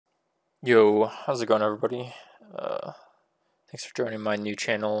Yo, how's it going, everybody? Uh, Thanks for joining my new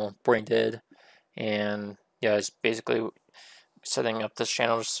channel, Brain Dead. And yeah, it's basically setting up this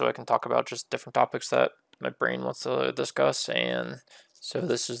channel just so I can talk about just different topics that my brain wants to discuss. And so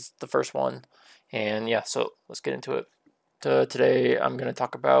this is the first one. And yeah, so let's get into it. Today, I'm going to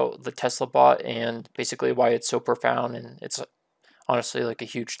talk about the Tesla bot and basically why it's so profound. And it's honestly like a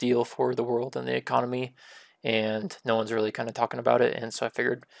huge deal for the world and the economy. And no one's really kind of talking about it. And so I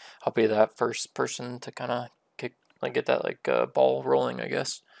figured I'll be that first person to kind of get that ball rolling, I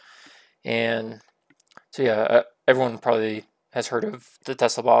guess. And so yeah, everyone probably has heard of the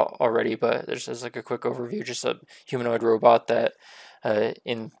Tesla bot already, but there's just like a quick overview, just a humanoid robot that,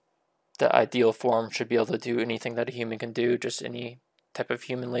 in the ideal form, should be able to do anything that a human can do, just any type of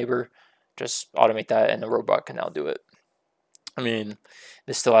human labor, just automate that, and the robot can now do it. I mean,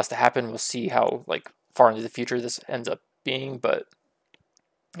 this still has to happen. We'll see how far into the future this ends up being, but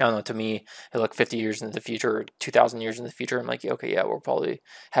I don't know. To me, like 50 years into the future, or 2,000 years in the future, I'm like, yeah, okay, yeah, we'll probably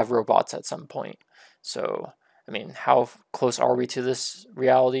have robots at some point. So, I mean, how close are we to this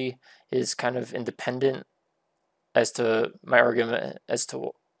reality is kind of independent as to my argument as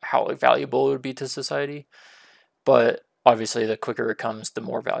to how valuable it would be to society. But obviously, the quicker it comes, the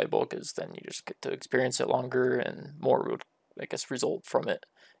more valuable, because then you just get to experience it longer, and more would, I guess, result from it,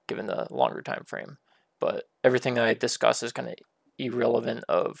 given the longer time frame. But everything I discuss is kind of irrelevant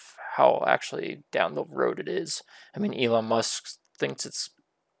of how actually down the road it is. I mean, Elon Musk thinks it's.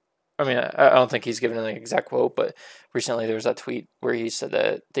 I mean, I don't think he's given an exact quote, but recently there was that tweet where he said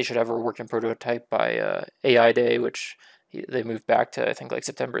that they should have a working prototype by AI Day, which they moved back to, I think, like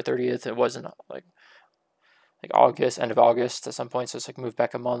September 30th. It wasn't like August, end of August at some point. So it's like moved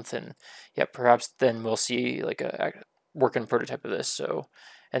back a month, and yeah, perhaps then we'll see like a working prototype of this. So,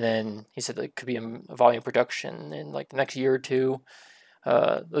 and then he said like could be a volume production in like the next year or two.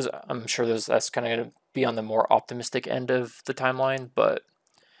 I'm sure that's kind of going to be on the more optimistic end of the timeline, but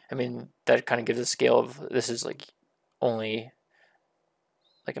I mean that kind of gives a scale of this is like only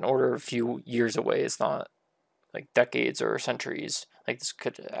like an order of a few years away. It's not like decades or centuries. Like this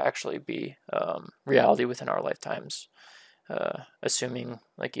could actually be reality within our lifetimes, assuming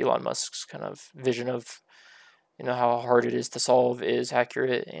like Elon Musk's kind of vision of how hard it is to solve is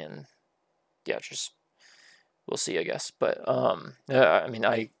accurate, and yeah, just we'll see, I guess. But I mean,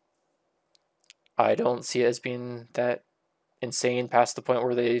 I don't see it as being that insane past the point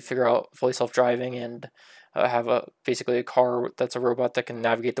where they figure out fully self driving and have a basically a car that's a robot that can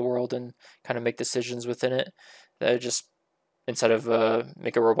navigate the world and kind of make decisions within it. That just instead of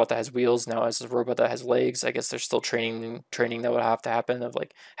make a robot that has wheels, now as a robot that has legs. I guess there's still training that would have to happen of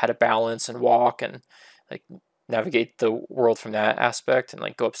like how to balance and walk and like navigate the world from that aspect and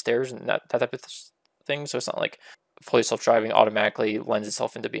like go upstairs and that type of thing. So it's not like fully self-driving automatically lends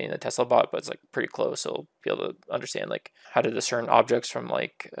itself into being a Tesla bot, but it's like pretty close. So it'll be able to understand like how to discern objects from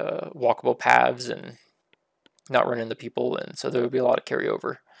like walkable paths and not run into people, and so there would be a lot of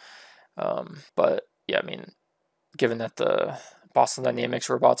carryover. But yeah, I mean, given that the Boston Dynamics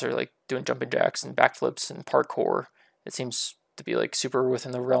robots are like doing jumping jacks and backflips and parkour, it seems to be like super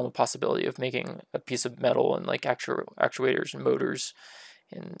within the realm of possibility of making a piece of metal and like actuators and motors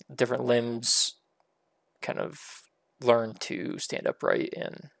and different limbs kind of learn to stand upright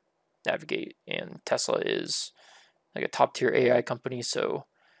and navigate. And Tesla is like a top tier AI company, so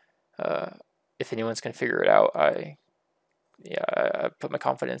uh, if anyone's gonna figure it out, I put my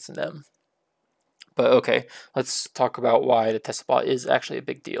confidence in them. But okay, let's talk about why the Tesla bot is actually a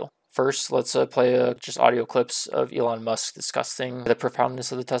big deal. First, let's play just audio clips of Elon Musk discussing the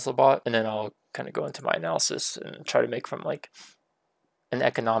profoundness of the Tesla bot, and then I'll kind of go into my analysis and try to make from like an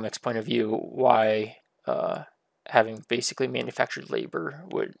economics point of view why having basically manufactured labor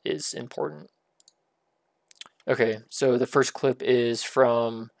is important. Okay, so the first clip is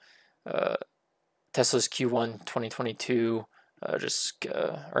from uh, Tesla's Q1 2022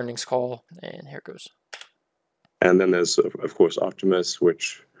 earnings call, and here it goes. And then there's, of course, Optimus,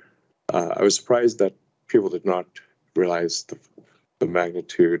 which I was surprised that people did not realize the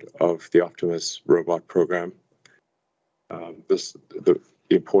magnitude of the Optimus robot program. The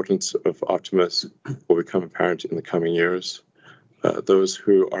importance of Optimus will become apparent in the coming years. Those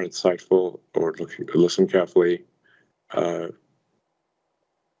who are insightful or listen carefully will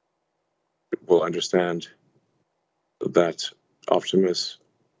understand that Optimus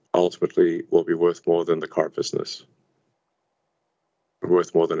ultimately will be worth more than the car business,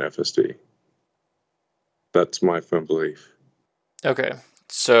 worth more than FSD. That's my firm belief. Okay,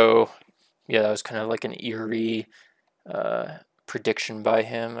 so yeah, that was kind of like an eerie prediction by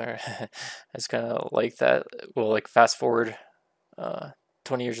him, or it's kind of like that. Well, like fast forward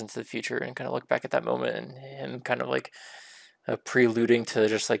 20 years into the future and kind of look back at that moment and him kind of like preluding to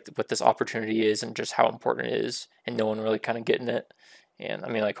just like what this opportunity is and just how important it is, and no one really kind of getting it. And I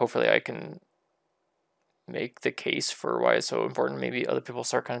mean, like, hopefully I can make the case for why it's so important. Maybe other people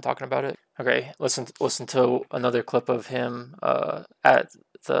start kind of talking about it. Okay, listen to another clip of him at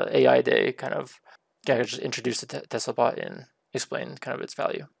the AI day, kind of just introduce the Tesla bot and explain kind of its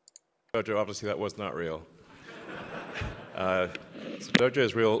value. Dojo, obviously that was not real. So Dojo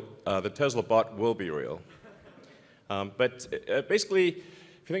is real. The Tesla bot will be real. But basically,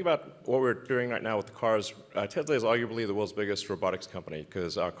 if you think about what we're doing right now with the cars, Tesla is arguably the world's biggest robotics company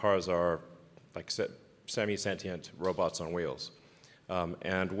because our cars are like semi-sentient robots on wheels.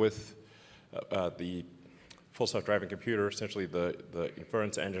 And with the full self-driving computer, essentially the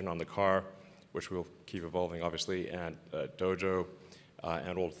inference engine on the car, which will keep evolving, obviously, and Dojo,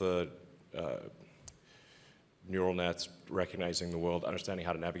 and all the neural nets recognizing the world, understanding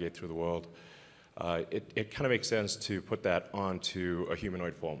how to navigate through the world, it kind of makes sense to put that onto a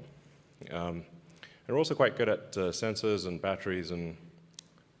humanoid form. And we're also quite good at sensors and batteries and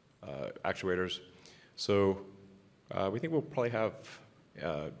actuators. So we think we'll probably have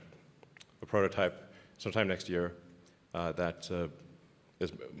a prototype sometime next year that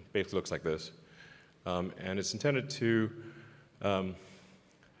basically looks like this. And it's intended to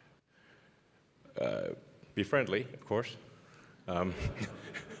be friendly, of course,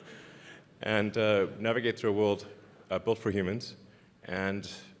 and navigate through a world built for humans and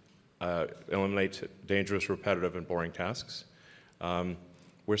eliminate dangerous, repetitive, and boring tasks.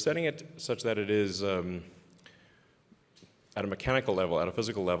 We're setting it such that it is, at a mechanical level, at a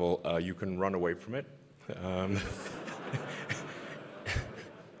physical level, you can run away from it.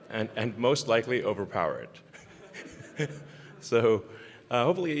 And most likely overpower it. So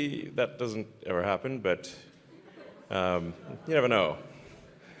hopefully that doesn't ever happen, but you never know.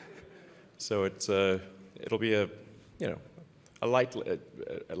 So it'll be a light, yeah,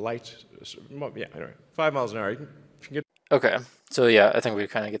 anyway, 5 miles an hour. You can get. Okay, so yeah, I think we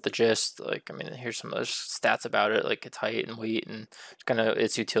kind of get the gist. Like, I mean, here's some of the stats about it, like its height and weight and kind of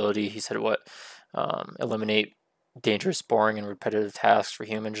its utility. He said eliminate dangerous, boring, and repetitive tasks for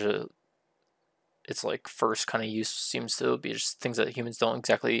humans. Its like first kind of use seems to be just things that humans don't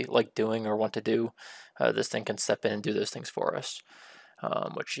exactly like doing or want to do. This thing can step in and do those things for us.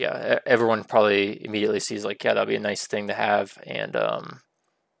 Which, yeah, everyone probably immediately sees like, yeah, that'd be a nice thing to have, and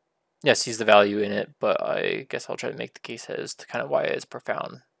yeah, sees the value in it. But I guess I'll try to make the case as to kind of why it's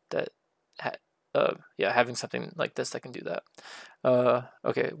profound that, yeah, having something like this that can do that.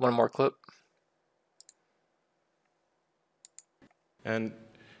 Okay, one more clip. And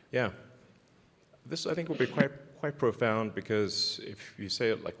yeah, this I think will be quite profound, because if you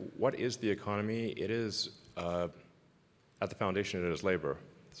say like, what is the economy? It is at the foundation, it is labor.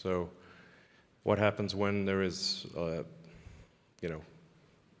 So what happens when there is,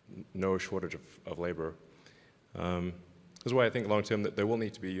 no shortage of labor? This is why I think long term that there will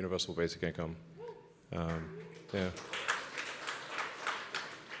need to be universal basic income. Yeah.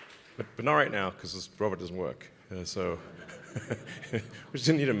 But not right now, because this robot doesn't work. So we just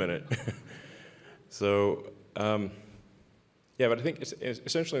need a minute. So yeah, but I think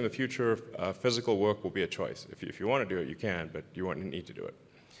essentially in the future, physical work will be a choice. If you want to do it, you can, but you won't need to do it.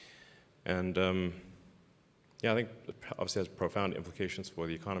 And yeah, I think it obviously has profound implications for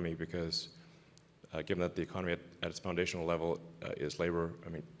the economy, because given that the economy at its foundational level is labor, I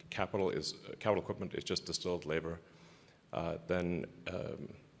mean, capital equipment is just distilled labor, then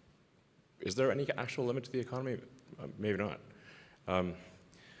is there any actual limit to the economy? Maybe not.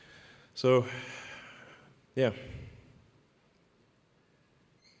 So yeah,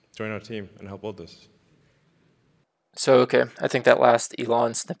 join our team and help build this. So, okay, I think that last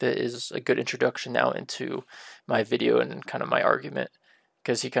Elon snippet is a good introduction now into my video and kind of my argument,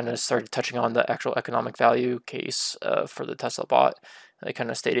 because he kind of started touching on the actual economic value case for the Tesla bot, like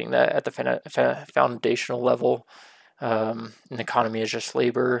kind of stating that at the foundational level, an economy is just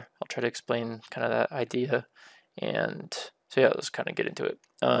labor. I'll try to explain kind of that idea. And so yeah, let's kind of get into it.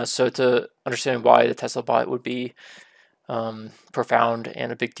 So to understand why the Tesla bot would be profound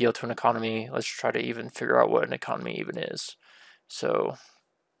and a big deal to an economy, let's try to even figure out what an economy even is. So,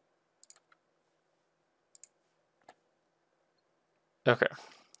 okay,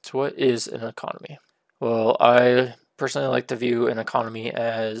 so what is an economy? Well, I personally like to view an economy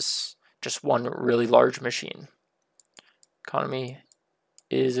as just one really large machine. Economy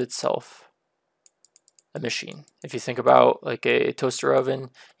is itself a machine. If you think about like a toaster oven,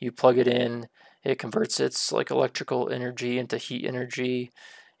 you plug it in, it converts its like electrical energy into heat energy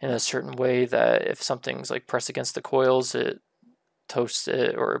in a certain way that if something's like pressed against the coils, it toasts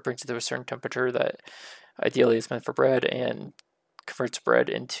it or brings it to a certain temperature that ideally is meant for bread and converts bread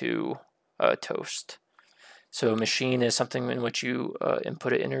into toast. So a machine is something in which you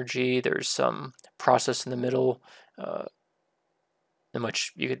input energy. There's some process in the middle in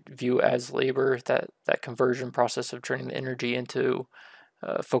which you could view as labor, that conversion process of turning the energy into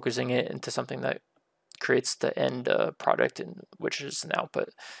focusing it into something that creates the end product, which is an output.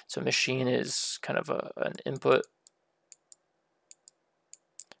 So machine is kind of an input,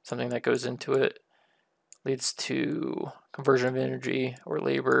 something that goes into it, leads to conversion of energy or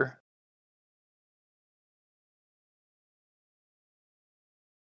labor.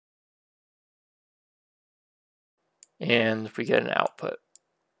 And we get an output.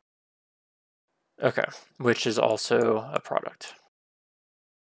 Okay, which is also a product.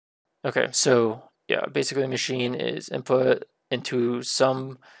 Okay, so yeah, basically a machine is input into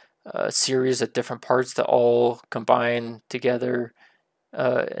some series of different parts that all combine together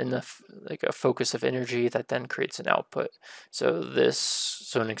in like a focus of energy that then creates an output. So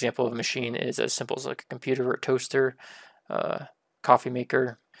an example of a machine is as simple as like a computer or a toaster, coffee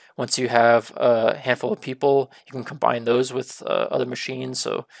maker. Once you have a handful of people, you can combine those with other machines.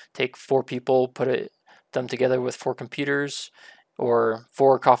 So take 4 people, put them together with 4 computers, or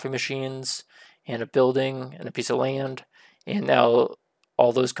 4 coffee machines, and a building and a piece of land, and now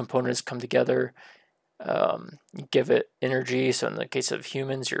all those components come together. You give it energy. So in the case of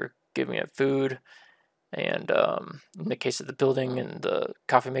humans, you're giving it food, and in the case of the building and the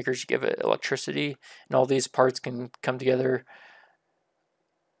coffee makers, you give it electricity, and all these parts can come together.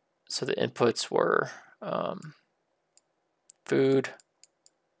 So the inputs were food,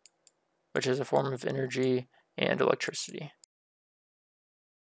 which is a form of energy, and electricity.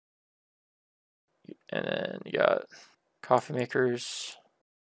 And then you got coffee makers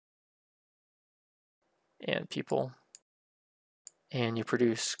and people, and you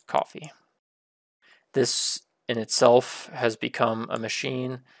produce coffee. This in itself has become a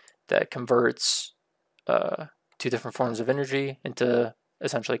machine that converts 2 different forms of energy into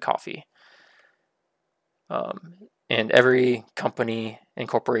essentially coffee. And every company and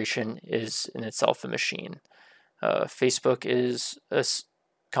corporation is in itself a machine. Facebook is a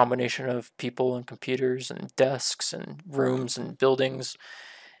combination of people and computers and desks and rooms and buildings,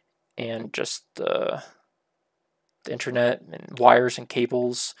 and just the internet and wires and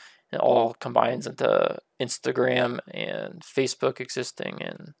cables. It all combines into Instagram and Facebook existing,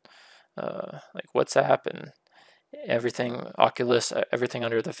 and like WhatsApp and everything, Oculus, everything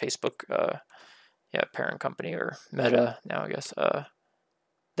under the Facebook parent company, or Meta now, I guess.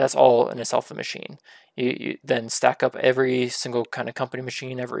 That's all in itself a machine. You then stack up every single kind of company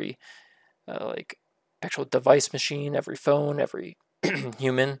machine, every like actual device machine, every phone, every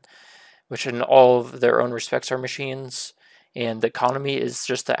human, which in all of their own respects are machines. And the economy is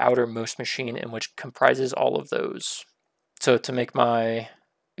just the outermost machine in which comprises all of those. So to make my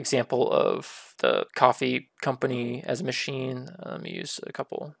example of the coffee company as a machine, let me use a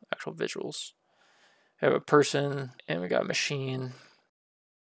couple actual visuals. We have a person and we got a machine.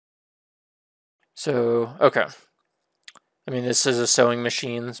 So, okay. I mean, this is a sewing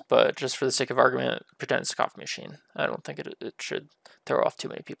machine, but just for the sake of argument, pretend it's a coffee machine. I don't think it should throw off too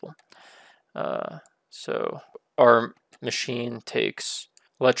many people. So our machine takes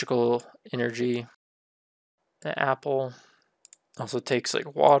electrical energy. The apple also takes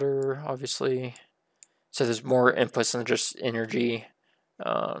like water, obviously. So there's more inputs than just energy.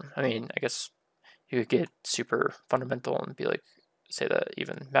 I mean, I guess you could get super fundamental and be like, say that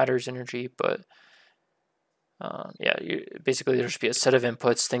even matter's energy, but yeah, basically there should be a set of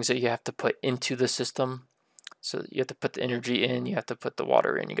inputs, things that you have to put into the system. So you have to put the energy in, you have to put the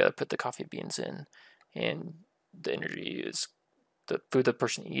water in, you got to put the coffee beans in, and the energy is the food the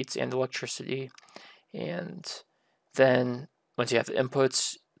person eats and electricity. And then once you have the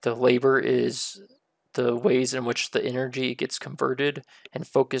inputs, the labor is the ways in which the energy gets converted and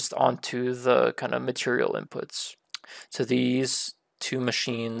focused onto the kind of material inputs. So these 2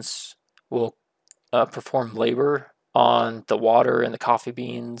 machines will perform labor on the water and the coffee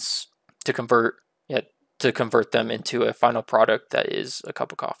beans to convert them into a final product that is a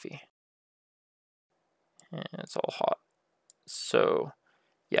cup of coffee. And it's all hot. So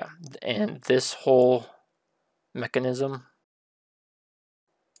yeah, and this whole mechanism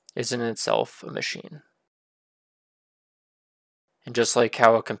is in itself a machine. And just like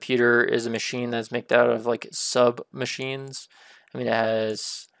how a computer is a machine that's made out of like sub machines, I mean, it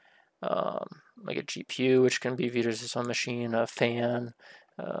has like a GPU, which can be viewed as its own machine, a fan,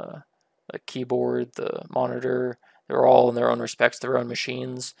 a keyboard, the monitor. They're all in their own respects, their own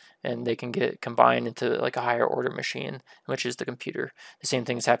machines, and they can get combined into like a higher order machine, which is the computer. The same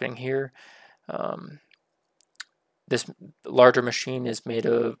thing is happening here. This larger machine is made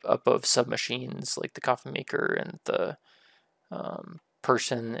up of sub-machines like the coffee maker and the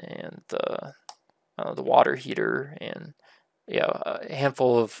person and the water heater, and a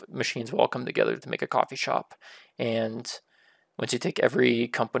handful of machines will all come together to make a coffee shop. And once you take every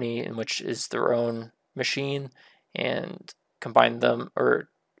company in which is their own machine and combine them or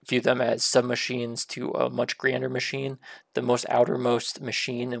view them as sub-machines to a much grander machine, the most outermost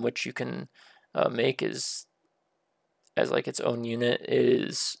machine in which you can make is as like its own unit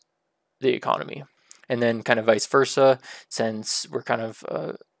is the economy. And then kind of vice versa, since we're kind of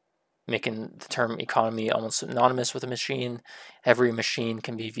making the term economy almost synonymous with a machine, every machine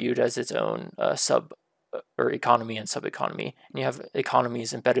can be viewed as its own sub or economy and sub-economy. And you have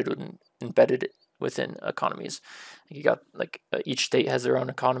economies embedded within economies. You got like each state has their own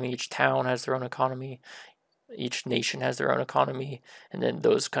economy, each town has their own economy, each nation has their own economy, and then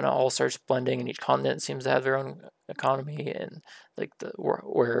those kind of all starts blending, and each continent seems to have their own economy, and like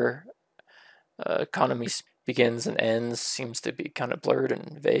where economy begins and ends seems to be kind of blurred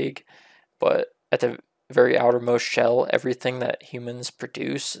and vague. But at the very outermost shell, everything that humans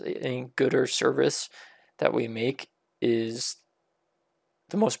produce, any good or service that we make, is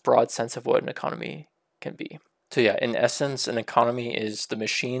the most broad sense of what an economy can be. So yeah, in essence, an economy is the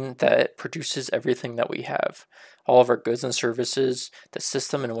machine that produces everything that we have. All of our goods and services, the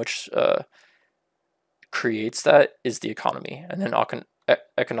system in which creates that is the economy. And then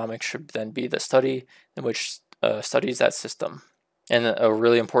economics should then be the study in which studies that system. And a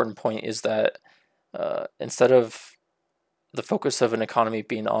really important point is that instead of the focus of an economy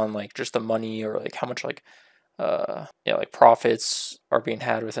being on like just the money or like how much like like profits are being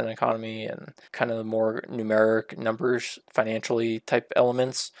had within an economy and kind of the more numeric numbers, financially type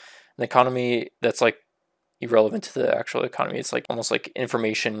elements, an economy that's like irrelevant to the actual economy. It's like almost like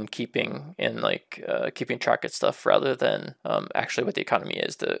information keeping and like keeping track of stuff rather than actually what the economy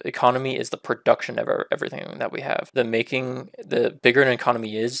is. The economy is the production of everything that we have. The bigger an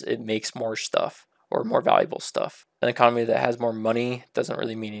economy is, it makes more stuff or more valuable stuff. An economy that has more money doesn't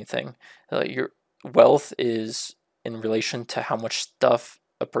really mean anything. Your wealth is in relation to how much stuff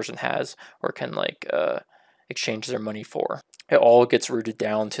a person has or can like exchange their money for. It all gets rooted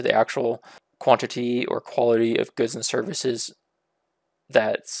down to the actual quantity or quality of goods and services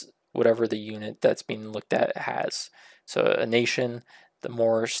that's whatever the unit that's being looked at has. So a nation, the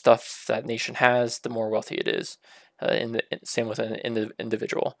more stuff that nation has, the more wealthy it is. Same with an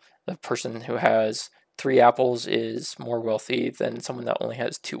individual. The person who has 3 apples is more wealthy than someone that only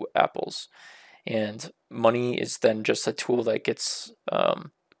has 2 apples. And money is then just a tool that gets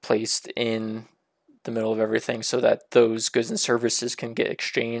placed in the middle of everything so that those goods and services can get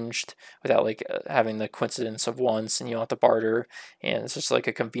exchanged without like having the coincidence of once, and you don't have to barter. And it's just like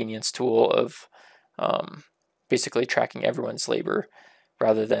a convenience tool of basically tracking everyone's labor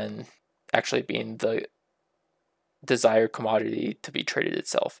rather than actually being the desired commodity to be traded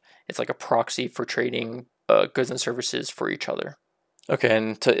itself. It's like a proxy for trading goods and services for each other. Okay,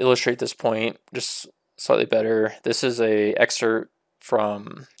 and to illustrate this point just slightly better, this is a excerpt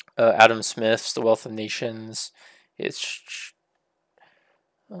from Adam Smith's The Wealth of Nations. It's,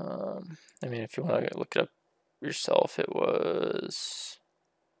 if you want to look it up yourself, it was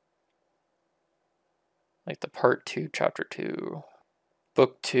like the part 2, chapter 2,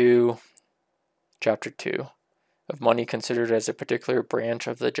 book 2, chapter 2. Of money considered as a particular branch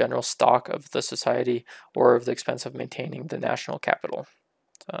of the general stock of the society or of the expense of maintaining the national capital.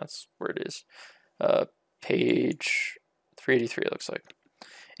 So that's where it is. Page 383 it looks like.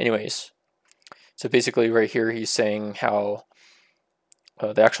 Anyways, so basically right here he's saying how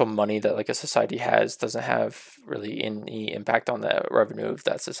the actual money that like a society has doesn't have really any impact on the revenue of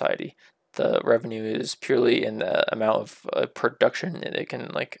that society. The revenue is purely in the amount of production that it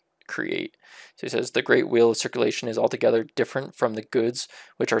can like create. So he says the great wheel of circulation is altogether different from the goods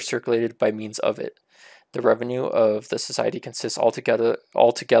which are circulated by means of it. The revenue of the society consists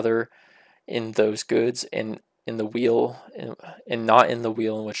altogether in those goods and in the wheel and not in the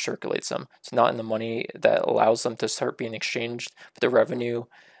wheel in which circulates them. It's not in the money that allows them to start being exchanged, but the revenue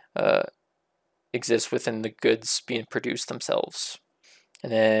exists within the goods being produced themselves.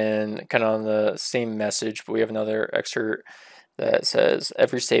 And then kind of on the same message, but we have another excerpt that says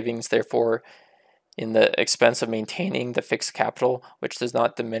every savings, therefore, in the expense of maintaining the fixed capital, which does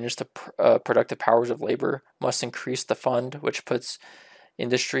not diminish the productive powers of labor, must increase the fund which puts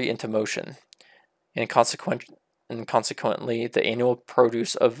industry into motion. And consequently, the annual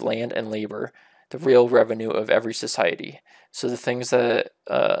produce of land and labor, the real revenue of every society. So the things that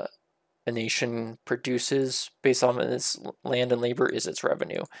a nation produces based on its land and labor is its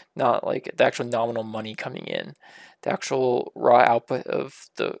revenue, not like the actual nominal money coming in. The actual raw output of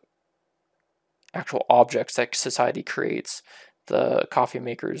the actual objects that society creates, the coffee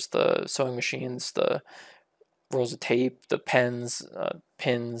makers, the sewing machines, the rolls of tape, the pens,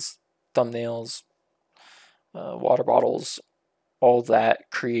 pins, thumbnails, water bottles, all that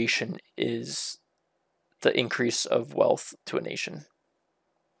creation is the increase of wealth to a nation.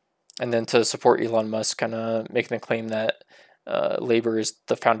 And then to support Elon Musk kind of making the claim that labor is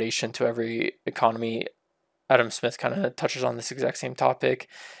the foundation to every economy, Adam Smith kind of touches on this exact same topic,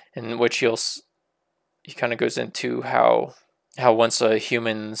 in which he kind of goes into how once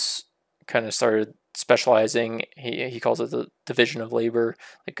humans kind of started specializing, he calls it the division of labor.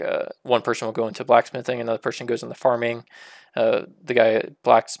 Like one person will go into blacksmithing, another person goes into farming. The guy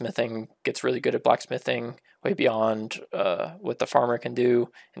blacksmithing gets really good at blacksmithing, way beyond what the farmer can do,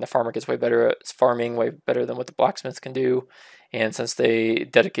 and the farmer gets way better at farming, way better than what the blacksmith can do. And since they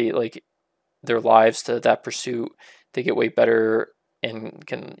dedicate like their lives to that pursuit, they get way better and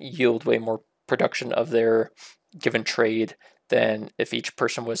can yield way more production of their given trade than if each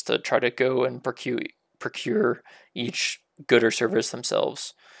person was to try to go and procure each good or service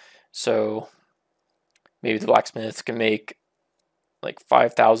themselves. So maybe the blacksmith can make like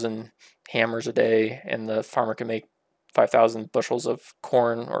 5,000 hammers a day, and the farmer can make 5,000 bushels of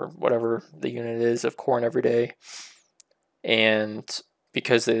corn, or whatever the unit is of corn every day. And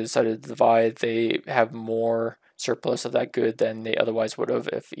because they decided to divide, they have more surplus of that good than they otherwise would have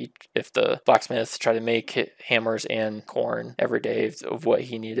if the blacksmith tried to make hammers and corn every day of what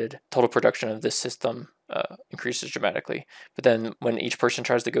he needed. Total production of this system increases dramatically. But then when each person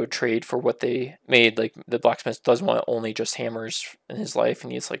tries to go trade for what they made, like the blacksmith doesn't want only just hammers in his life. He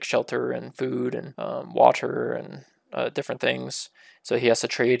needs like shelter and food and water and different things. So he has to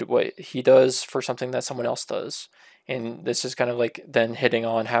trade what he does for something that someone else does. And this is kind of like then hitting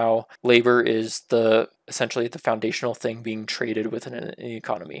on how labor is essentially the foundational thing being traded within an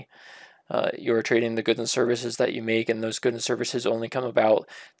economy. You're trading the goods and services that you make, and those goods and services only come about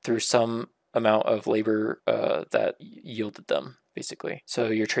through some amount of labor that yielded them, basically. So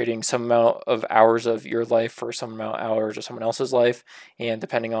you're trading some amount of hours of your life for some amount of hours of someone else's life, and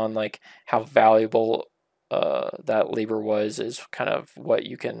depending on like how valuable that labor was is kind of what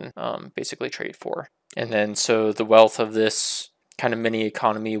you can basically trade for. And then so the wealth of this kind of mini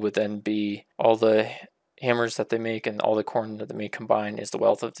economy would then be all the hammers that they make and all the corn that they make combined is the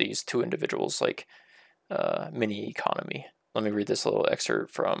wealth of these two individuals, like mini economy. Let me read this little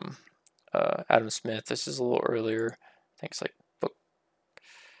excerpt from Adam Smith. This is a little earlier. I think it's like book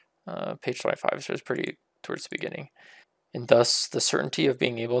page 25, so it's pretty towards the beginning. And thus the certainty of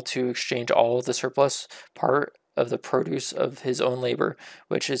being able to exchange all of the surplus part of the produce of his own labor,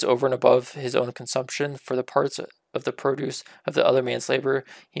 which is over and above his own consumption, for the parts of the produce of the other man's labor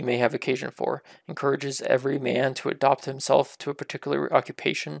he may have occasion for, encourages every man to adopt himself to a particular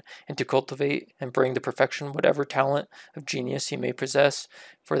occupation, and to cultivate and bring to perfection whatever talent of genius he may possess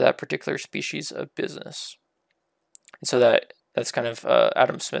for that particular species of business. And so that's kind of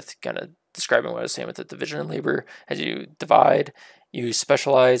Adam Smith kind of describing what I was saying with the division of labor. As you divide, you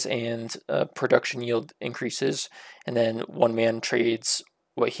specialize, and production yield increases, and then one man trades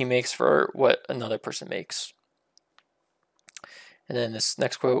what he makes for what another person makes. And then this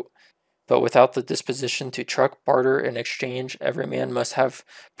next quote: but without the disposition to truck, barter, and exchange, every man must have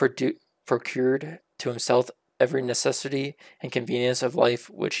procured to himself every necessity and convenience of life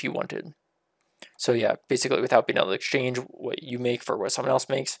which he wanted. So yeah, basically without being able to exchange what you make for what someone else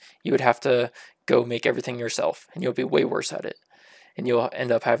makes, you would have to go make everything yourself, and you'll be way worse at it. And you'll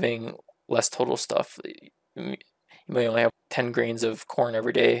end up having less total stuff. You may only have 10 grains of corn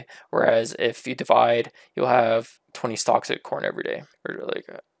every day, whereas if you divide, you'll have 20 stalks of corn every day. Or like,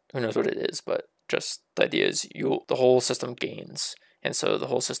 who knows what it is, but just the idea is the whole system gains, and so the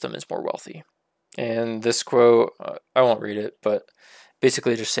whole system is more wealthy. And this quote, I won't read it, but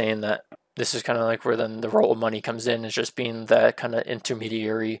basically just saying that this is kind of like where then the role of money comes in, is just being that kind of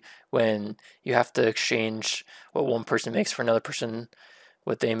intermediary when you have to exchange what one person makes for another person,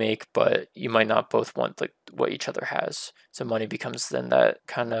 what they make, but you might not both want like what each other has. So money becomes then that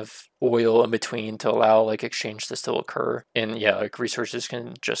kind of oil in between to allow like exchange to still occur. And yeah, like resources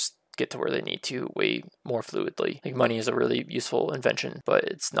can just get to where they need to way more fluidly. Like money is a really useful invention, but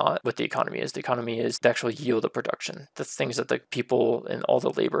it's not what the economy is. The economy is the actual yield of production, the things that the people and all the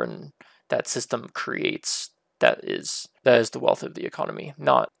labor and that system creates. That is the wealth of the economy,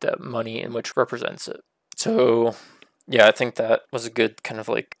 not the money in which represents it. So Yeah, I think that was a good kind of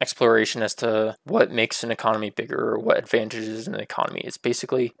like exploration as to what makes an economy bigger or what advantages in an economy. It's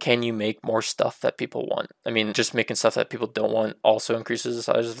basically, can you make more stuff that people want? I mean, just making stuff that people don't want also increases the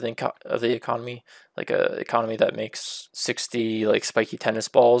size of the economy. Like a economy that makes 60 like spiky tennis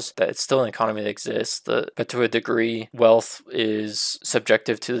balls, that it's still an economy that exists. But to a degree, wealth is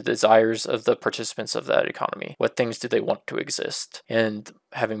subjective to the desires of the participants of that economy. What things do they want to exist? And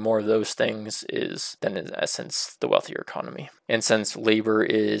having more of those things is then in essence the wealthier economy. And since labor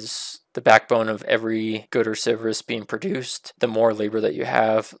is the backbone of every good or service being produced, the more labor that you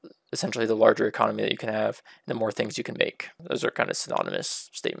have, essentially the larger economy that you can have, and the more things you can make. Those are kind of synonymous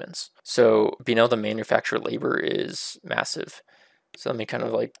statements. So being able to manufacture labor is massive. So let me kind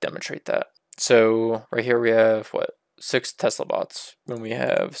of like demonstrate that. So right here we have 6 Tesla bots when we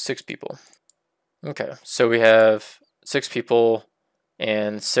have 6 people. Okay, so we have 6 people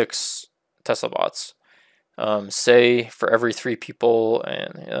and 6 Tesla bots. Say for every 3 people,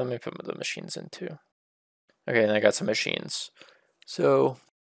 and let me put the machines in too. Okay, and I got some machines. So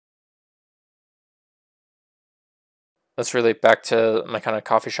let's relate back to my kind of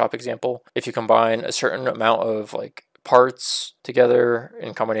coffee shop example. If you combine a certain amount of like parts together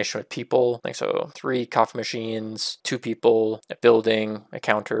in combination with people, like so 3 coffee machines, 2 people, a building, a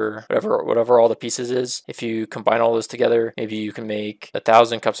counter, whatever all the pieces is, if you combine all those together, maybe you can make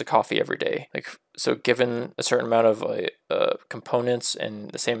 1,000 cups of coffee every day. Like, so given a certain amount of components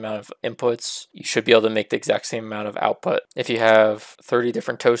and the same amount of inputs, you should be able to make the exact same amount of output. If you have 30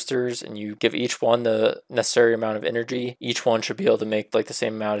 different toasters and you give each one the necessary amount of energy, each one should be able to make like the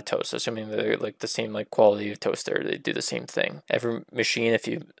same amount of toast, assuming they're like the same like quality of toaster. They do the same thing. Every machine, if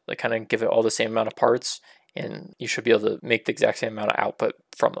you like kind of give it all the same amount of parts, and you should be able to make the exact same amount of output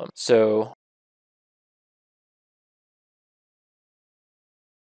from them. So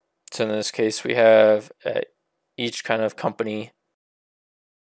in this case, we have each kind of company,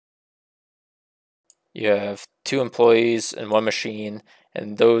 you have 2 employees and 1 machine,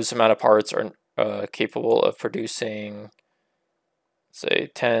 and those amount of parts are capable of producing,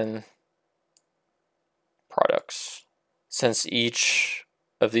 say, 10 products. Since each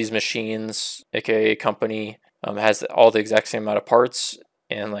of these machines, aka company, has all the exact same amount of parts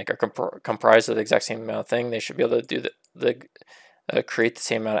and like are comprised of the exact same amount of thing, they should be able to do create the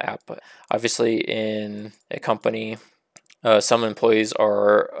same amount of output. Obviously, in a company, some employees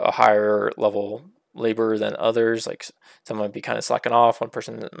are a higher level labor than others. Like some might be kind of slacking off. One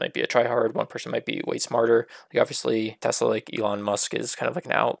person might be a tryhard. One person might be way smarter. Like obviously Tesla, like Elon Musk, is kind of like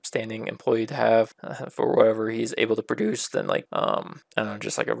an outstanding employee to have for whatever he's able to produce than like I don't know,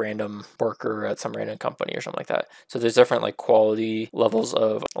 just like a random worker at some random company or something like that. So there's different like quality levels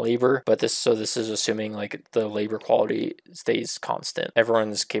of labor, but this is assuming like the labor quality stays constant.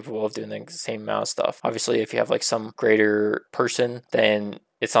 Everyone's capable of doing the same amount of stuff. Obviously, if you have like some greater person, then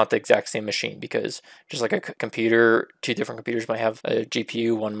it's not the exact same machine, because just like a computer, 2 different computers might have a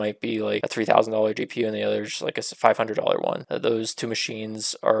GPU. One might be like a $3,000 GPU and the other is like a $500 one. Those 2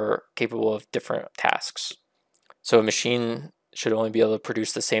 machines are capable of different tasks. So a machine should only be able to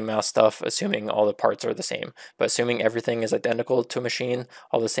produce the same amount of stuff, assuming all the parts are the same. But assuming everything is identical to a machine,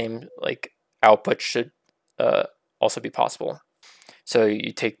 all the same like output should also be possible. So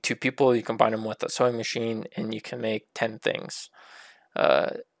you take 2 people, you combine them with a sewing machine, and you can make 10 things.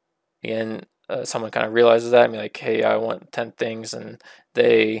 Again, someone kind of realizes that and be like, hey, I want 10 things, and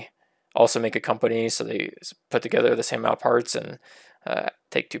they also make a company, so they put together the same amount of parts and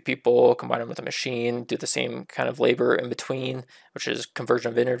take 2 people, combine them with a machine, do the same kind of labor in between, which is conversion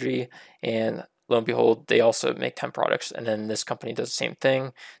of energy, and lo and behold, they also make 10 products. And then this company does the same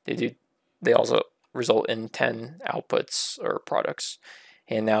thing. They also result in 10 outputs or products.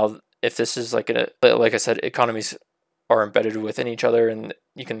 And now, if this is like I said, economies are embedded within each other, and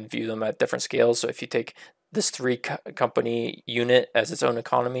you can view them at different scales. So if you take this 3 company unit as its own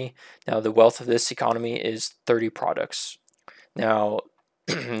economy, now the wealth of this economy is 30 products. Now,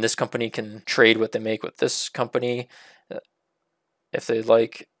 this company can trade what they make with this company if they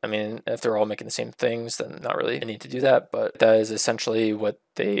like. I mean, if they're all making the same things, then not really a need to do that, but that is essentially what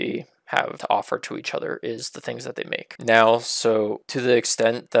they have to offer to each other, is the things that they make. Now, so to the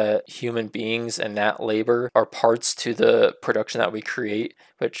extent that human beings and that labor are parts to the production that we create,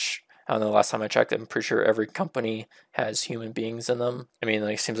 which I don't know, last time I checked, I'm pretty sure every company has human beings in them. I mean,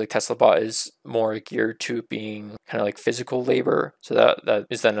 like, it seems like Tesla Bot is more geared to being kind of like physical labor. So that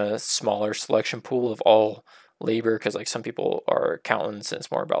is then a smaller selection pool of all labor, because like some people are accountants and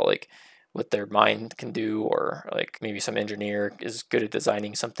it's more about like what their mind can do, or like maybe some engineer is good at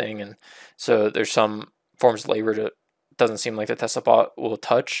designing something. And so there's some forms of labor that doesn't seem like the Tesla Bot will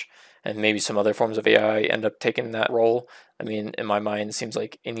touch. and maybe some other forms of AI end up taking that role. I mean, in my mind, it seems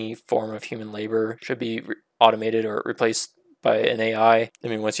like any form of human labor should be automated or replaced by an AI. I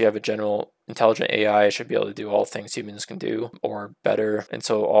mean, once you have a general intelligent AI, it should be able to do all things humans can do or better. And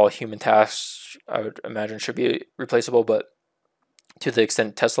so all human tasks, I would imagine, should be replaceable. But to the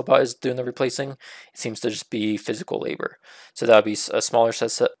extent Tesla Bot is doing the replacing, it seems to just be physical labor. So that would be a smaller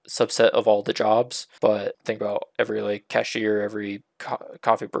subset of all the jobs. But think about every like cashier, every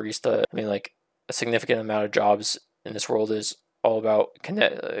coffee barista. I mean, like a significant amount of jobs in this world is all about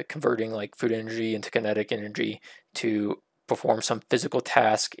converting like food energy into kinetic energy to perform some physical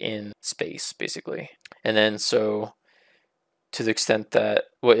task in space, basically. And then so to the extent that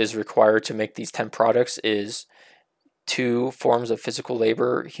what is required to make these 10 products is 2 forms of physical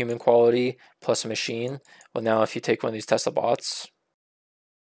labor, human quality plus a machine. Well, now if you take one of these Tesla bots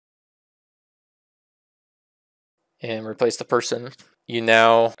and replace the person, you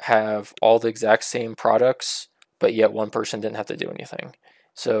now have all the exact same products, but yet one person didn't have to do anything.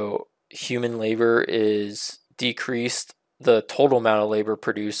 So human labor is decreased. The total amount of labor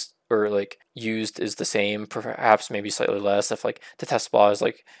produced or like used is the same, perhaps maybe slightly less if like the Tesla bot is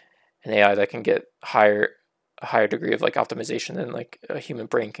like an AI that can get a higher degree of like optimization than like a human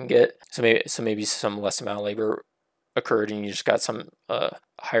brain can get. So maybe some less amount of labor occurred and you just got some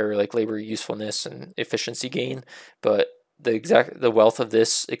higher like labor usefulness and efficiency gain. But the wealth of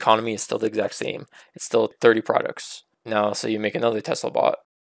this economy is still the exact same. It's still 30 products. Now, so you make another Tesla bot.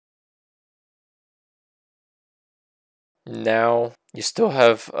 Now you still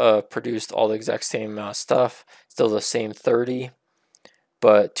have produced all the exact same amount of stuff, still the same 30,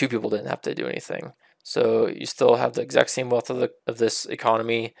 but 2 people didn't have to do anything. So you still have the exact same wealth of this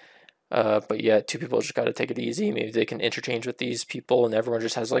economy, but yet 2 people just got to take it easy. Maybe they can interchange with these people, and everyone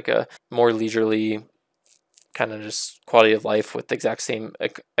just has like a more leisurely kind of just quality of life with the exact same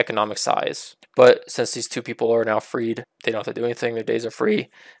economic size. But since these 2 people are now freed, they don't have to do anything. Their days are free.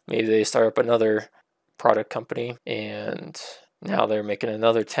 Maybe they start up another product company, and now they're making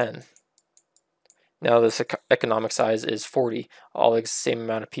another 10. Now this economic size is 40, all the same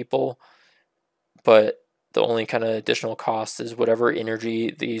amount of people, but the only kind of additional cost is whatever energy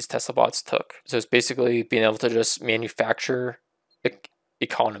these Tesla bots took. So it's basically being able to just manufacture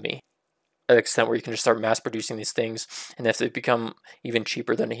economy at an extent where you can just start mass producing these things. And if they become even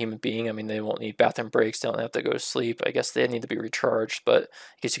cheaper than a human being, I mean, they won't need bathroom breaks, they don't have to go to sleep. I guess they need to be recharged, but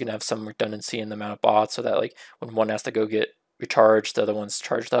I guess you can have some redundancy in the amount of bots so that like when one has to go get recharged, the other one's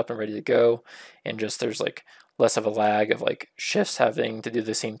charged up and ready to go. And just there's like less of a lag of like shifts having to do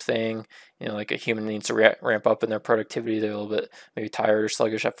the same thing. You know, like a human needs to ramp up in their productivity. They're a little bit maybe tired or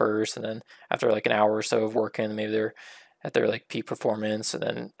sluggish at first, and then after like an hour or so of working, maybe they're at their like peak performance, and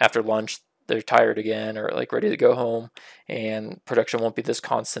then after lunch they're tired again or like ready to go home, and production won't be this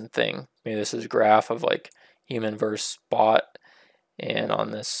constant thing. Maybe this is a graph of like human versus bot, and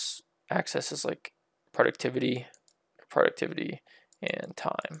on this axis is like productivity and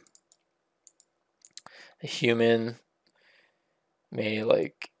time. A human may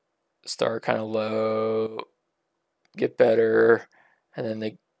like start kind of low, get better, and then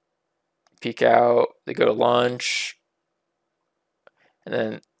they peak out, they go to lunch, and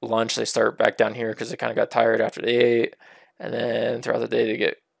then lunch they start back down here because they kind of got tired after they ate, and then throughout the day they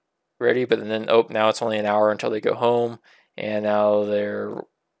get ready, but then oh, now it's only an hour until they go home, and now they're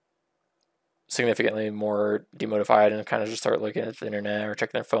significantly more demotivated and kind of just start looking at the internet or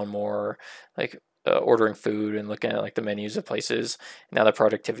checking their phone more, like ordering food and looking at like the menus of places. Now the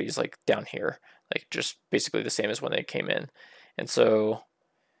productivity is like down here, like just basically the same as when they came in. And so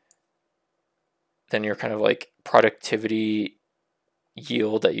then you're kind of like productivity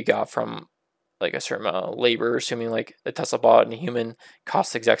yield that you got from like a certain amount of labor, assuming like a Tesla bot and a human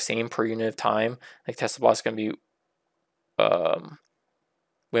cost the exact same per unit of time, like Tesla bot's going to be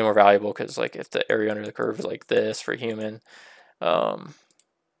way more valuable because like if the area under the curve is like this for human,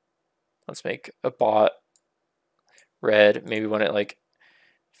 let's make a bot red. Maybe when it like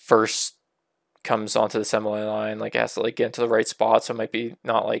first comes onto the assembly line, like it has to like get into the right spot, so it might be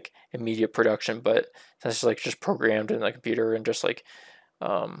not like immediate production, but it's like just programmed in the computer and just like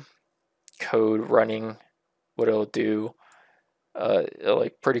code running what it'll do. It'll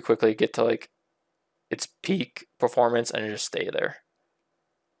like pretty quickly get to like its peak performance and just stay there.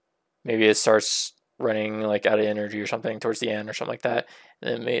 Maybe it starts running like out of energy or something towards the end or something like that,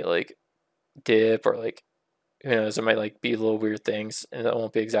 and it may like dip or like who knows, it might like be little weird things, and it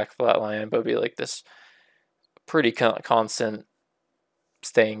won't be exact flat line, but it'll be like this pretty constant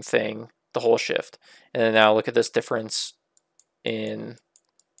staying thing the whole shift. And then now look at this difference in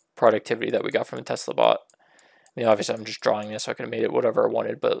productivity that we got from a Tesla bot. mean, obviously I'm just drawing this, so I could have made it whatever I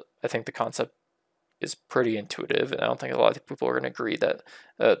wanted, but I think the concept is pretty intuitive, and I don't think a lot of people are going to agree that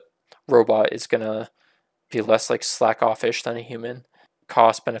a robot is going to be less like slack offish than a human.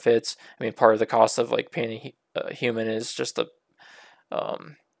 Cost benefits. I mean, part of the cost of like paying a human is just the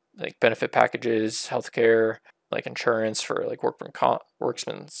like benefit packages, healthcare, like insurance for like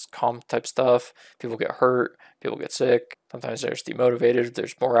workman's comp type stuff. People get hurt, people get sick. Sometimes they're just demotivated.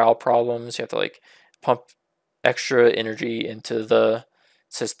 There's morale problems. You have to like pump extra energy into the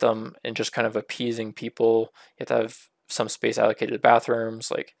system and just kind of appeasing people. You have to have some space allocated to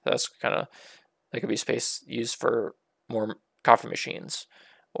bathrooms. Like that's kind of, that could be space used for more coffee machines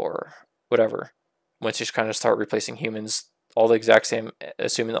or whatever. Once you just kind of start replacing humans, all the exact same,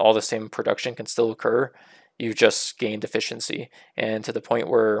 assuming all the same production can still occur, you've just gained efficiency. And to the point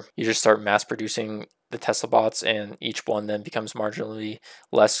where you just start mass producing the Tesla bots, and each one then becomes marginally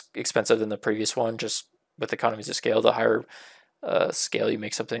less expensive than the previous one, just with economies of scale. The higher scale you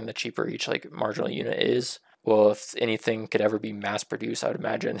make something, the cheaper each like marginal unit is. Well, if anything could ever be mass produced, I would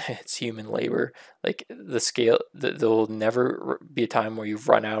imagine it's human labor. Like the scale, there'll never be a time where you've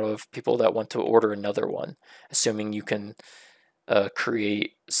run out of people that want to order another one, assuming you can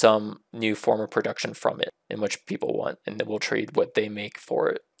create some new form of production from it in which people want, and then we'll trade what they make for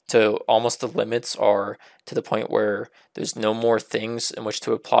it. So almost the limits are to the point where there's no more things in which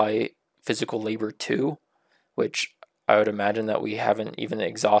to apply physical labor to, which I would imagine that we haven't even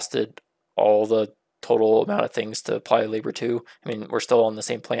exhausted all the total amount of things to apply labor to. I mean, we're still on the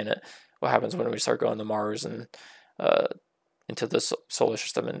same planet. What happens when we start going to Mars and into the solar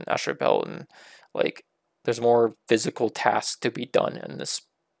system and asteroid belt, and like there's more physical tasks to be done in this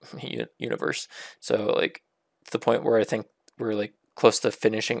universe. So like to the point where I think we're like close to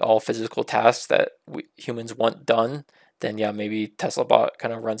finishing all physical tasks that humans want done, then yeah, maybe Tesla bot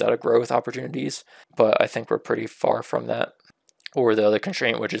kind of runs out of growth opportunities. But I think we're pretty far from that. Or the other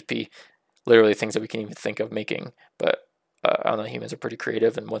constraint would just be literally things that we can even think of making. But I don't know, humans are pretty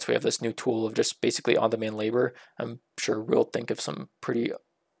creative, and once we have this new tool of just basically on-demand labor, I'm sure we'll think of some pretty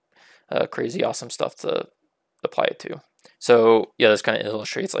crazy awesome stuff to apply it to. So yeah, this kind of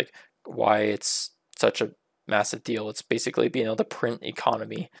illustrates like why it's such a massive deal. It's basically being able to print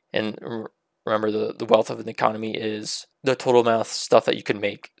economy. And remember, the wealth of an economy is the total amount of stuff that you can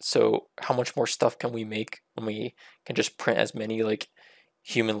make. So how much more stuff can we make when we can just print as many like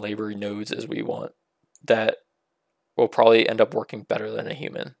human labor nodes as we want? That will probably end up working better than a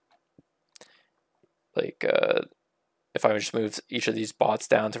human. Like if I just move each of these bots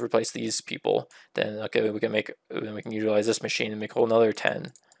down to replace these people, then okay, we can utilize this machine and make a whole another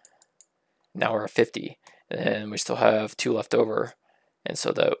 10. Now we're at 50, and we still have 2 left over, and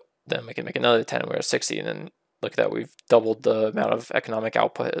so then we can make another 10, and we're at 60, and then look at that, we've doubled the amount of economic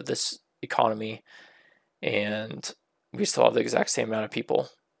output of this economy, and we still have the exact same amount of people.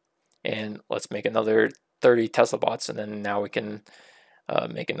 And let's make another 30 Tesla bots, and then now we can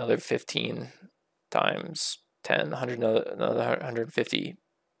make another 15 times 10, 100, another 150,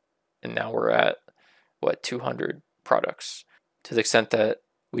 and now we're at what, 200 products. To the extent that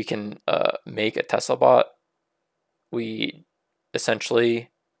we can make a Tesla bot, we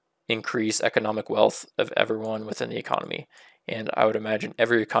essentially increase economic wealth of everyone within the economy. And I would imagine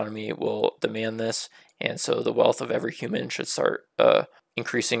every economy will demand this, and so the wealth of every human should start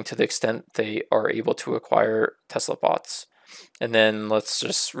increasing to the extent they are able to acquire Tesla bots. And then let's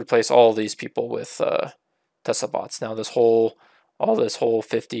just replace all these people with Tesla bots. Now all this whole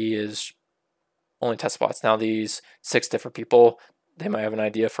 50 is only Tesla bots. Now these 6 different people, they might have an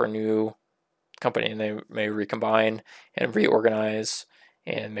idea for a new company, and they may recombine and reorganize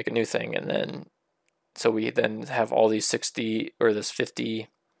and make a new thing. And then so we then have all these 60 or this 50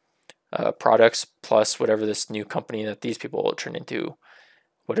 products plus whatever this new company that these people will turn into.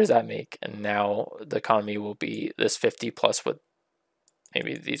 What does that make? And now the economy will be this 50 plus what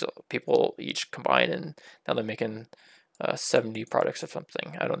maybe these people each combine, and now they're making 70 products of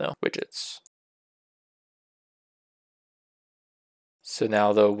something. I don't know, widgets. So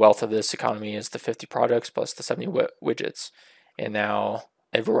now the wealth of this economy is the 50 products plus the 70 widgets. And now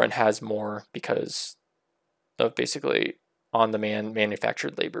everyone has more because of basically on-demand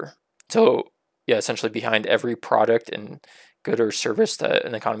manufactured labor. So yeah, essentially behind every product and good or service that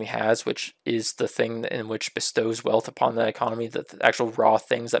an economy has, which is the thing in which bestows wealth upon the economy, the actual raw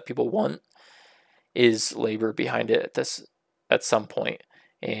things that people want, is labor behind it at some point.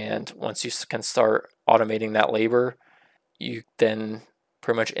 And once you can start automating that labor, you then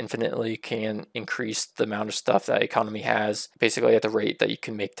pretty much infinitely can increase the amount of stuff that economy has, basically at the rate that you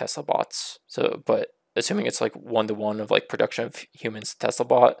can make Tesla bots. So, but assuming it's like 1-to-1 of like production of humans to Tesla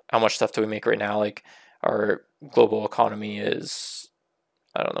bot, how much stuff do we make right now? Like our global economy is,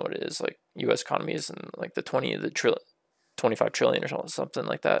 I don't know what it is, like U.S. economy is in like the 25 trillion or something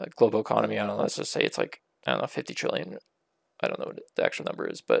like that. Global economy, I don't know, let's just say it's like, I don't know, 50 trillion. I don't know what the actual number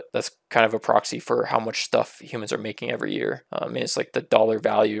is, but that's kind of a proxy for how much stuff humans are making every year. I mean, it's like the dollar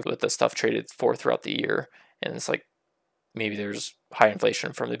value that the stuff traded for throughout the year. And it's like, maybe there's high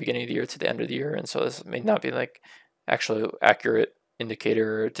inflation from the beginning of the year to the end of the year. And so this may not be like actually accurate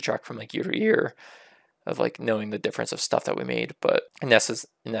indicator to track from like year to year of like knowing the difference of stuff that we made. But in essence,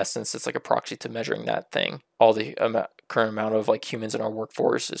 it's like a proxy to measuring that thing. All the current amount of like humans in our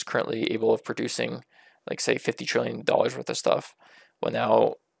workforce is currently able of producing like say $50 trillion worth of stuff. Well,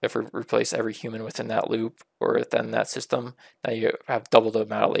 now if we replace every human within that loop or within that system, now you have double the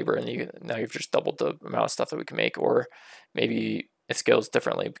amount of labor, and now you've just doubled the amount of stuff that we can make. Or maybe it scales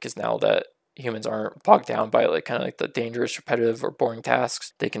differently because now that humans aren't bogged down by like kind of like the dangerous, repetitive, or boring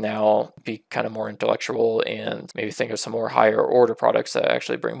tasks, they can now be kind of more intellectual and maybe think of some more higher order products that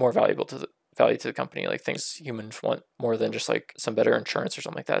actually bring more value to the company, like things humans want more than just like some better insurance or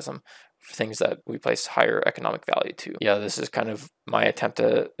something like that, some things that we place higher economic value to. Yeah, this is kind of my attempt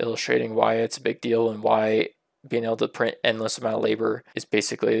at illustrating why it's a big deal and why being able to print endless amount of labor is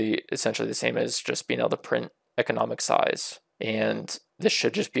basically essentially the same as just being able to print economic size. And this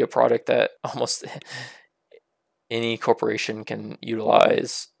should just be a product that almost any corporation can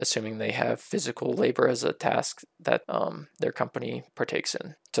utilize, assuming they have physical labor as a task that their company partakes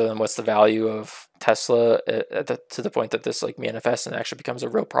in. So then what's the value of Tesla to the point that this like manifests and actually becomes a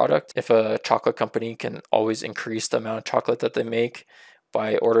real product? If a chocolate company can always increase the amount of chocolate that they make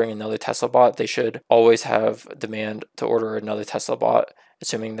by ordering another Tesla bot, they should always have demand to order another Tesla bot,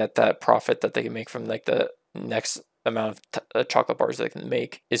 assuming that profit that they can make from like the next amount of chocolate bars they can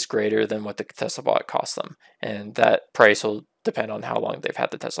make is greater than what the Tesla bot costs them. And that price will depend on how long they've had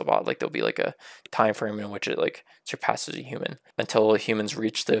the Tesla bot. Like there'll be like a time frame in which it like surpasses a human. Until humans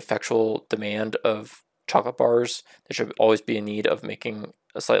reach the effectual demand of chocolate bars, there should always be a need of making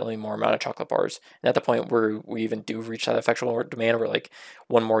a slightly more amount of chocolate bars. And at the point where we even do reach that effectual demand, where like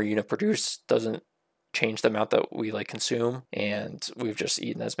one more unit produced doesn't change the amount that we like consume, and we've just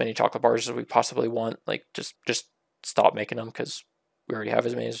eaten as many chocolate bars as we possibly want, like just stop making them because we already have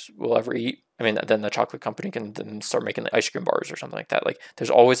as many as we'll ever eat. I mean, then the chocolate company can then start making like ice cream bars or something like that. Like there's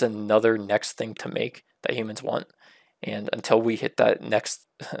always another next thing to make that humans want. And until we hit that next,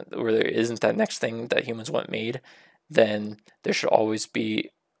 where there isn't that next thing that humans want made, then there should always be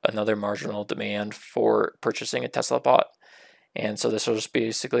another marginal demand for purchasing a Tesla bot. And so this will just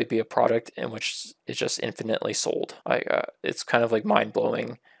basically be a product in which it's just infinitely sold. It's kind of like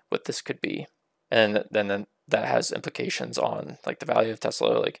mind-blowing what this could be. And then that has implications on like the value of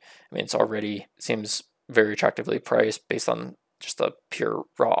Tesla. Like, I mean, it's already seems very attractively priced based on just the pure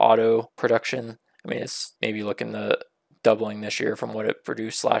raw auto production. I mean, it's maybe looking to doubling this year from what it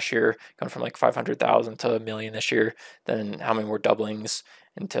produced last year, going from like 500,000 to 1 million this year. Then how many more doublings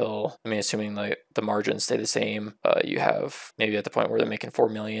until, I mean, assuming like the margins stay the same, you have maybe at the point where they're making 4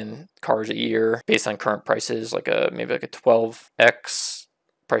 million cars a year based on current prices, like maybe like a 12x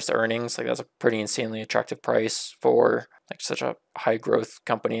price to earnings. Like that's a pretty insanely attractive price for like such a high growth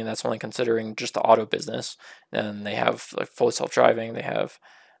company, and that's only considering just the auto business. And they have like fully self-driving, they have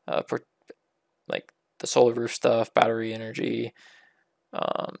like the solar roof stuff, battery energy,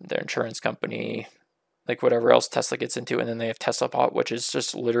 their insurance company, like whatever else Tesla gets into, and then they have Tesla Bot, which is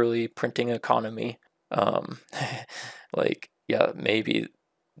just literally printing economy. Like, yeah, maybe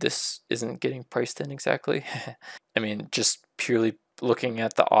this isn't getting priced in exactly. I mean, just purely looking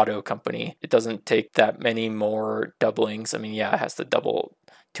at the auto company, it doesn't take that many more doublings. I mean, yeah, it has to double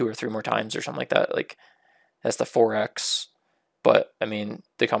 2 or 3 more times or something like that. Like, it has to 4x. But I mean,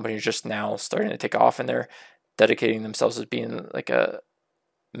 the company is just now starting to take off, and they're dedicating themselves as being like a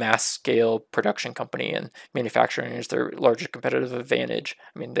mass scale production company, and manufacturing is their largest competitive advantage.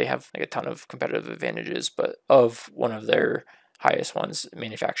 I mean, they have like a ton of competitive advantages, but of one of their highest ones,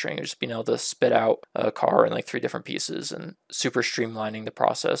 manufacturing, is just being able to spit out a car in like 3 different pieces and super streamlining the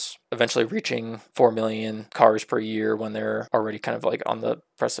process, eventually reaching 4 million cars per year when they're already kind of like on the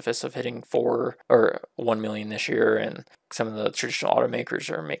precipice of hitting 4 or 1 million this year. And some of the traditional automakers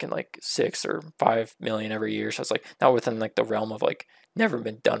are making like 6 or 5 million every year. So it's like not within like the realm of like never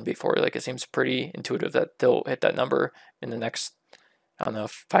been done before. Like it seems pretty intuitive that they'll hit that number in the next, I don't know,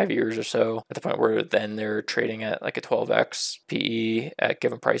 5 years or so, at the point where then they're trading at like a 12x PE at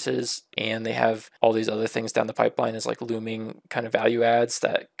given prices, and they have all these other things down the pipeline as like looming kind of value adds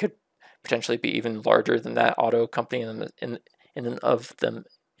that could potentially be even larger than that auto company in and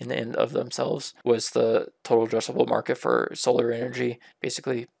of themselves. Was the total addressable market for solar energy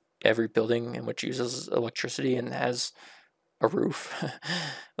basically every building in which uses electricity and has a roof.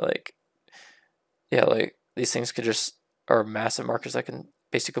 Like, yeah, like these things could just are massive markers that can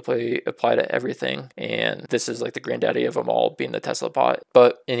basically apply to everything, and this is like the granddaddy of them all, being the Tesla bot.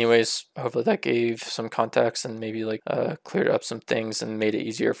 But anyways, hopefully that gave some context and maybe like cleared up some things and made it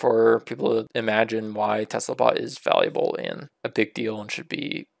easier for people to imagine why Tesla bot is valuable and a big deal and should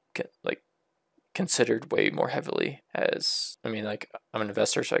be like considered way more heavily. As I mean, like, I'm an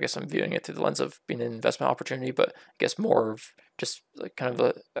investor, so I guess I'm viewing it through the lens of being an investment opportunity, but I guess more of just like kind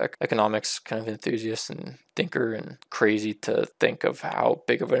of a economics kind of enthusiast and thinker, and crazy to think of how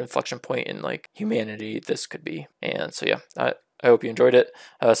big of an inflection point in like humanity this could be. And so yeah, I hope you enjoyed it.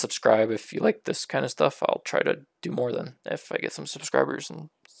 Subscribe if you like this kind of stuff. I'll try to do more than if I get some subscribers and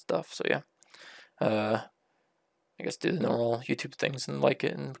stuff. So yeah, I guess do the normal YouTube things and like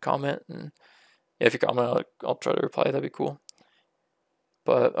it and comment, and if you comment, I'll try to reply. That'd be cool.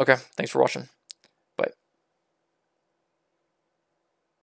 But okay, thanks for watching.